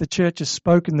years, the church has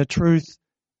spoken the truth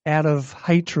out of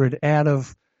hatred, out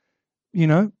of,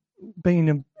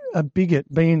 being a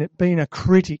bigot, being a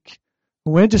critic.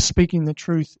 We're just speaking the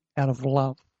truth out of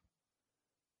love.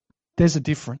 There's a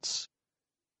difference.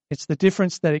 It's the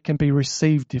difference that it can be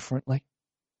received differently.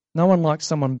 No one likes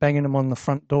someone banging them on the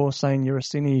front door saying you're a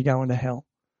sinner, you're going to hell.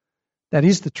 That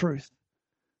is the truth.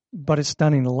 But it's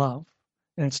done in love,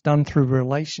 and it's done through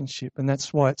relationship. And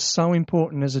that's why it's so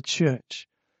important as a church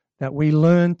that we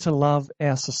learn to love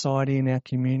our society and our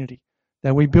community,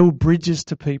 that we build bridges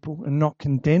to people and not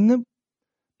condemn them,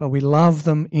 but we love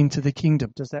them into the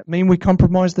kingdom. Does that mean we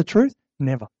compromise the truth?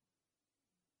 Never.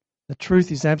 The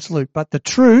truth is absolute, but the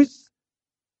truth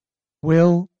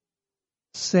will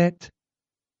set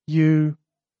you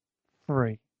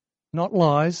free. Not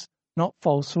lies, not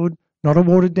falsehood, not a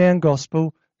watered down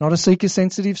gospel, not a seeker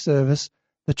sensitive service.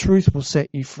 The truth will set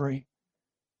you free.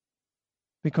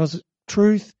 Because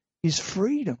truth is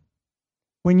freedom.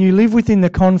 When you live within the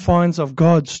confines of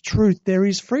God's truth, there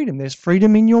is freedom. There's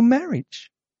freedom in your marriage.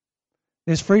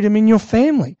 There's freedom in your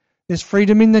family. There's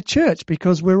freedom in the church,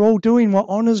 because we're all doing what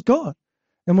honors God.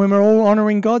 And when we're all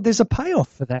honoring God, there's a payoff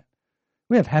for that.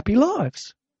 We have happy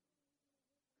lives.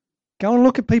 Go and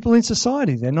look at people in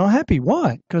society. They're not happy.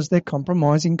 Why? Because they're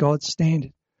compromising God's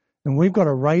standard. And we've got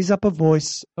to raise up a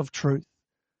voice of truth.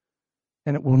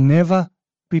 And it will never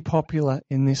be popular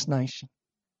in this nation.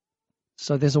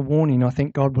 So there's a warning, I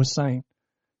think God was saying.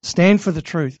 Stand for the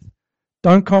truth.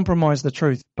 Don't compromise the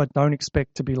truth, but don't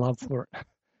expect to be loved for it.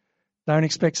 Don't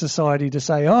expect society to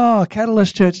say, oh,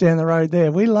 Catalyst Church down the road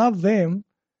there, we love them.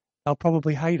 They'll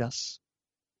probably hate us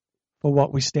for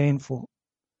what we stand for.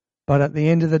 But at the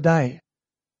end of the day,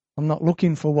 I'm not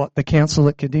looking for what the council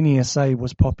at Cardinia say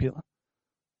was popular.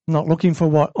 I'm not looking for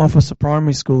what Officer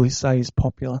Primary School say is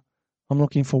popular. I'm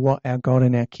looking for what our God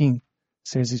and our King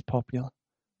says is popular.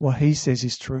 What he says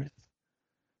is truth.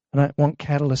 I don't want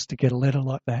Catalyst to get a letter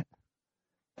like that.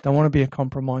 I don't want to be a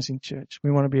compromising church.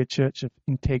 We want to be a church of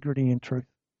integrity and truth.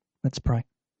 Let's pray.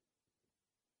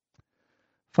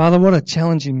 Father, what a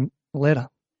challenging letter.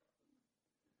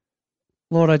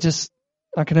 Lord,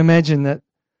 I can imagine that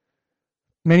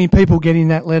many people getting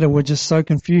that letter were just so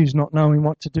confused, not knowing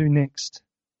what to do next.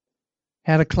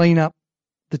 How to clean up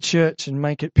the church and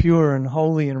make it pure and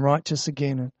holy and righteous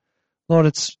again. And Lord,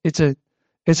 it's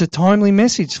a timely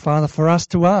message, Father, for us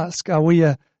to ask, are we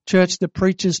a church that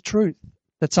preaches truth,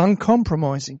 that's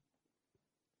uncompromising?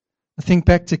 I think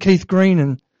back to Keith Green,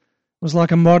 and it was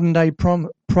like a modern day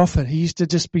prophet. He used to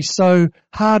just be so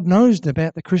hard-nosed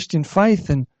about the Christian faith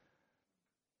and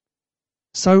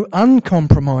so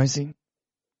uncompromising.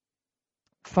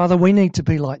 Father, we need to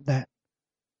be like that.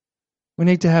 We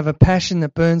need to have a passion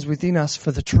that burns within us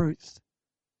for the truth.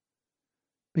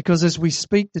 Because as we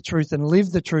speak the truth and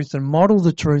live the truth and model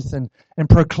the truth and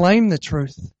proclaim the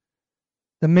truth,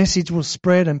 the message will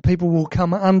spread and people will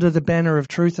come under the banner of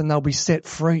truth and they'll be set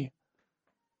free.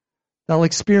 They'll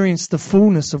experience the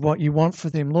fullness of what you want for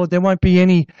them. Lord, there won't be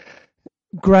any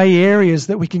grey areas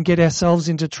that we can get ourselves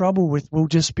into trouble with. We'll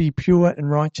just be pure and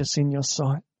righteous in your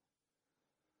sight.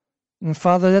 And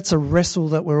Father, that's a wrestle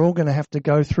that we're all going to have to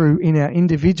go through in our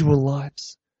individual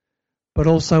lives, but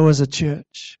also as a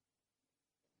church.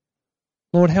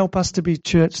 Lord, help us to be a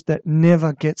church that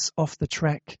never gets off the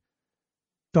track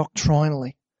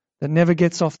doctrinally, that never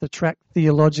gets off the track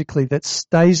theologically, that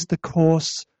stays the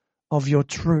course of your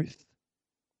truth,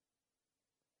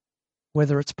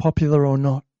 whether it's popular or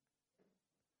not.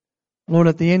 Lord,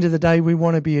 at the end of the day, we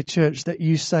want to be a church that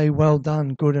you say, well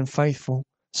done, good and faithful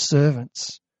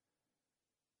servants.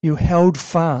 You held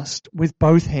fast with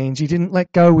both hands. You didn't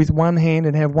let go with one hand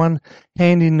and have one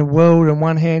hand in the world and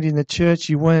one hand in the church.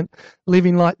 You weren't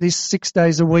living like this 6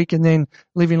 days a week and then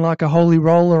living like a holy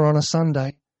roller on a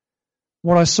Sunday.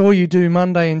 What I saw you do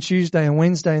Monday and Tuesday and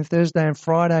Wednesday and Thursday and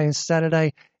Friday and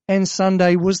Saturday and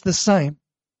Sunday was the same.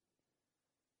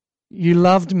 You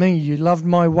loved me. You loved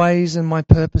my ways and my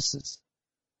purposes.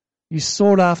 You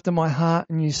sought after my heart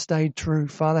and you stayed true.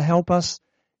 Father, help us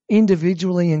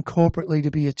individually and corporately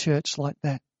to be a church like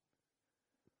that.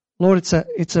 Lord,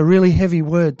 it's a really heavy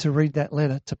word to read that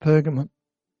letter to Pergamon.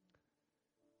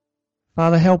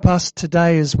 Father, help us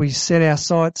today as we set our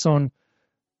sights on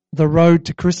the road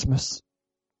to Christmas,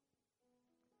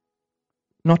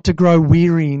 not to grow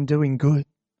weary in doing good,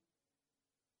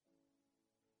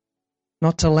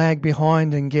 not to lag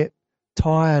behind and get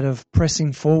tired of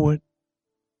pressing forward.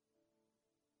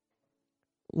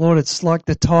 Lord, it's like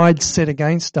the tide's set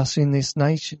against us in this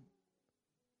nation.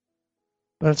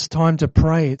 But it's time to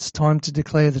pray. It's time to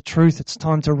declare the truth. It's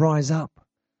time to rise up.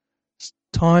 It's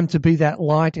time to be that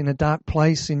light in a dark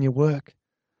place in your work.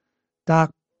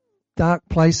 Dark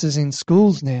places in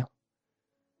schools now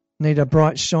need a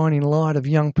bright shining light of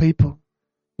young people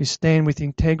who stand with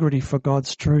integrity for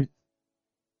God's truth.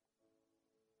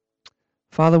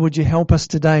 Father, would you help us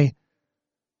today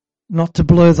not to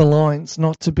blur the lines,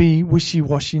 not to be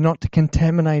wishy-washy, not to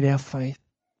contaminate our faith,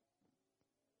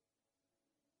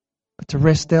 but to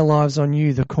rest our lives on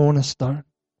you, the cornerstone.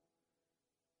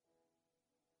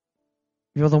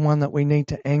 You're the one that we need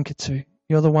to anchor to.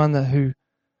 You're the one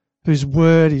whose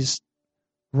word is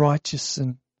righteous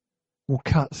and will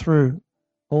cut through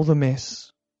all the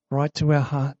mess right to our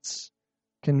hearts,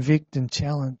 convict and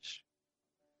challenge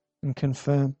and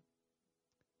confirm.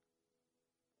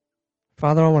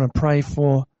 Father, I want to pray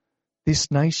for this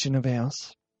nation of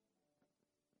ours.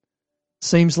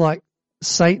 Seems like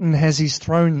Satan has his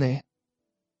throne there.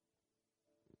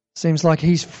 Seems like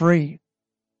he's free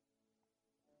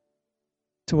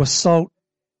to assault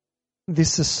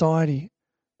this society,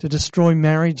 to destroy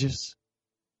marriages,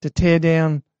 to tear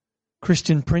down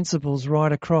Christian principles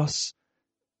right across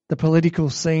the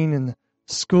political scene and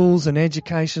schools and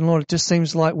education. Lord, it just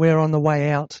seems like we're on the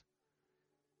way out.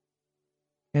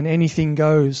 And anything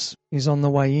goes is on the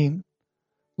way in.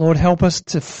 Lord, help us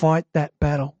to fight that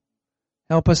battle.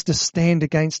 Help us to stand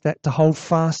against that, to hold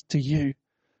fast to you.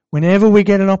 Whenever we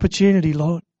get an opportunity,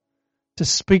 Lord, to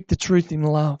speak the truth in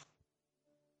love.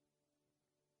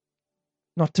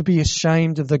 Not to be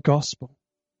ashamed of the gospel,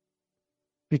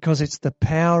 because it's the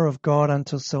power of God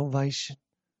unto salvation.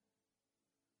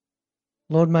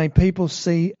 Lord, may people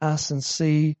see us and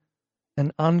see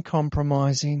an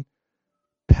uncompromising,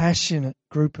 passionate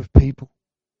group of people.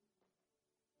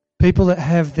 People that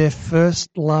have their first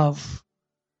love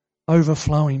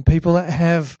overflowing. People that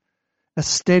have a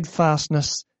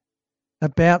steadfastness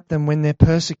about them when they're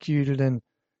persecuted and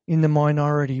in the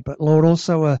minority. But Lord,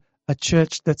 also a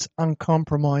church that's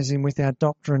uncompromising with our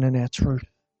doctrine and our truth.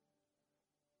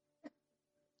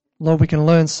 Lord, we can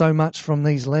learn so much from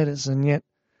these letters, and yet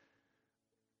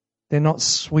they're not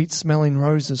sweet-smelling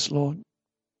roses, Lord.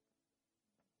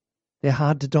 They're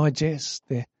hard to digest.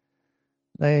 They,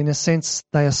 in a sense,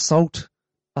 they assault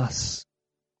us.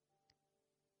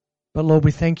 But Lord,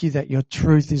 we thank you that your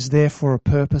truth is there for a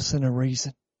purpose and a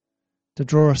reason, to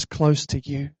draw us close to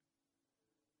you.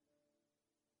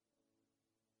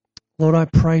 Lord, I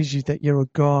praise you that you're a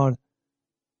God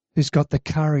who's got the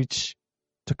courage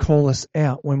to call us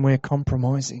out when we're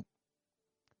compromising.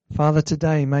 Father,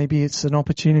 today maybe it's an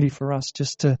opportunity for us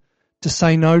just to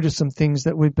say no to some things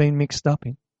that we've been mixed up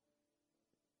in.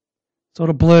 Sort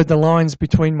of blurred the lines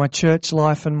between my church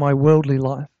life and my worldly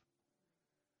life.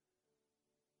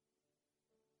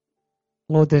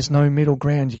 Lord, there's no middle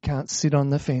ground. You can't sit on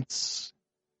the fence.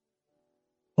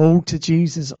 All to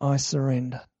Jesus I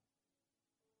surrender.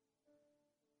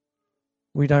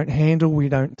 We don't handle, we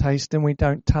don't taste, and we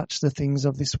don't touch the things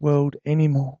of this world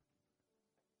anymore.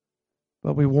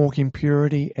 But we walk in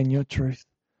purity and your truth.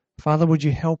 Father, would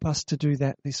you help us to do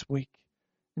that this week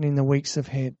and in the weeks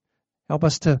ahead? Help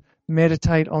us to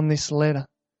meditate on this letter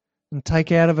and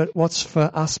take out of it what's for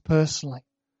us personally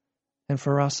and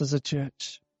for us as a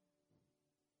church.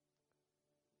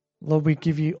 Lord, we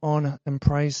give you honor and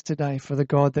praise today for the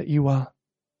God that you are.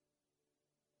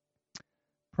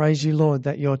 Praise you, Lord,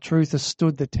 that your truth has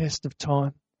stood the test of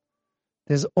time.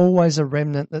 There's always a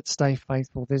remnant that stay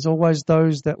faithful. There's always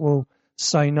those that will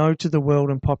say no to the world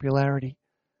and popularity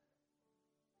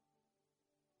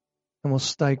and will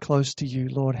stay close to you.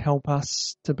 Lord, help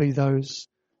us to be those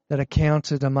that are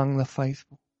counted among the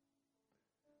faithful,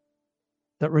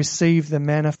 that receive the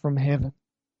manna from heaven,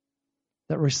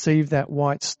 that receive that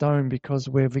white stone because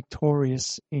we're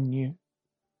victorious in you.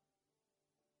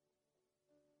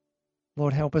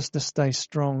 Lord, help us to stay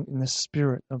strong in the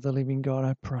Spirit of the living God,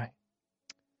 I pray.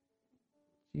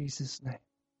 In Jesus' name.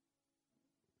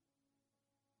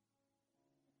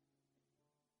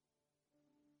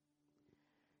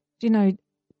 Do you know,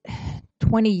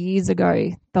 20 years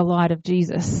ago, the light of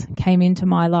Jesus came into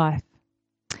my life.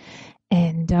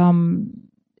 And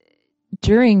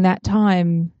during that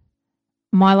time,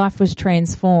 my life was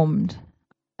transformed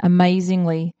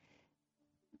amazingly.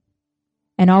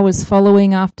 And I was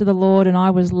following after the Lord, and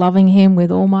I was loving him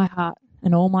with all my heart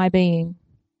and all my being.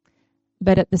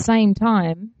 But at the same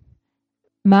time,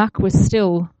 Mark was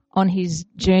still on his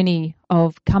journey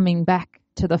of coming back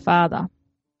to the Father.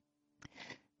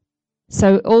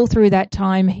 So all through that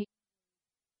time, he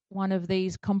was one of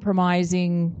these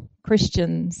compromising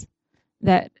Christians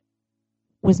that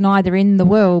was neither in the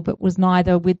world but was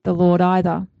neither with the Lord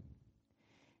either.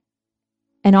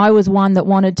 And I was one that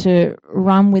wanted to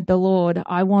run with the Lord.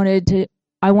 I wanted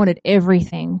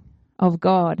everything of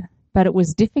God, but it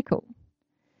was difficult.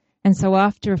 And so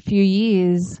after a few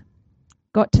years,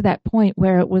 got to that point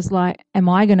where it was like, am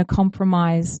I going to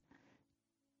compromise?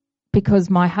 Because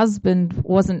my husband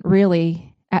wasn't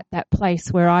really at that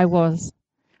place where I was.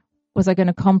 Was I going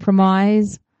to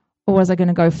compromise, or was I going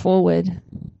to go forward?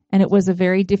 And it was a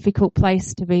very difficult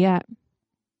place to be at.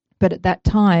 But at that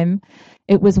time,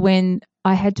 it was when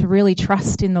I had to really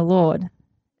trust in the Lord,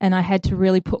 and I had to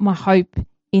really put my hope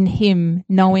in him,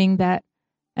 knowing that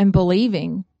and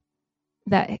believing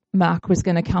that Mark was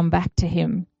going to come back to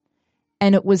him.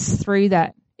 And it was through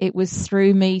that. It was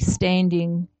through me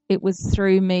standing. It was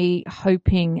through me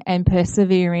hoping and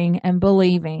persevering and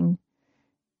believing.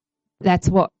 That's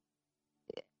what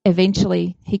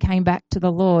eventually he came back to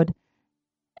the Lord.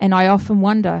 And I often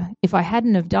wonder, if I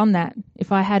hadn't have done that,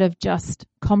 if I had have just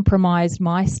compromised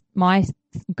my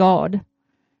God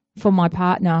for my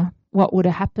partner, what would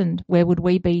have happened? Where would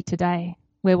we be today?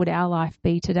 Where would our life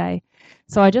be today?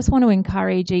 So I just want to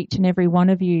encourage each and every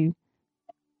one of you.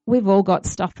 We've all got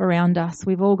stuff around us.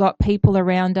 We've all got people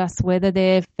around us, whether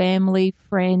they're family,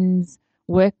 friends,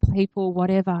 work people,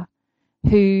 whatever,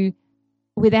 who,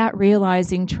 without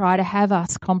realizing, try to have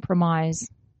us compromise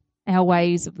our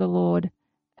ways of the Lord.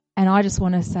 And I just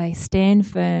want to say, stand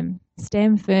firm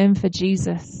for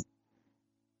Jesus,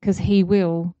 because he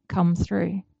will come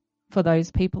through for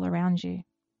those people around you.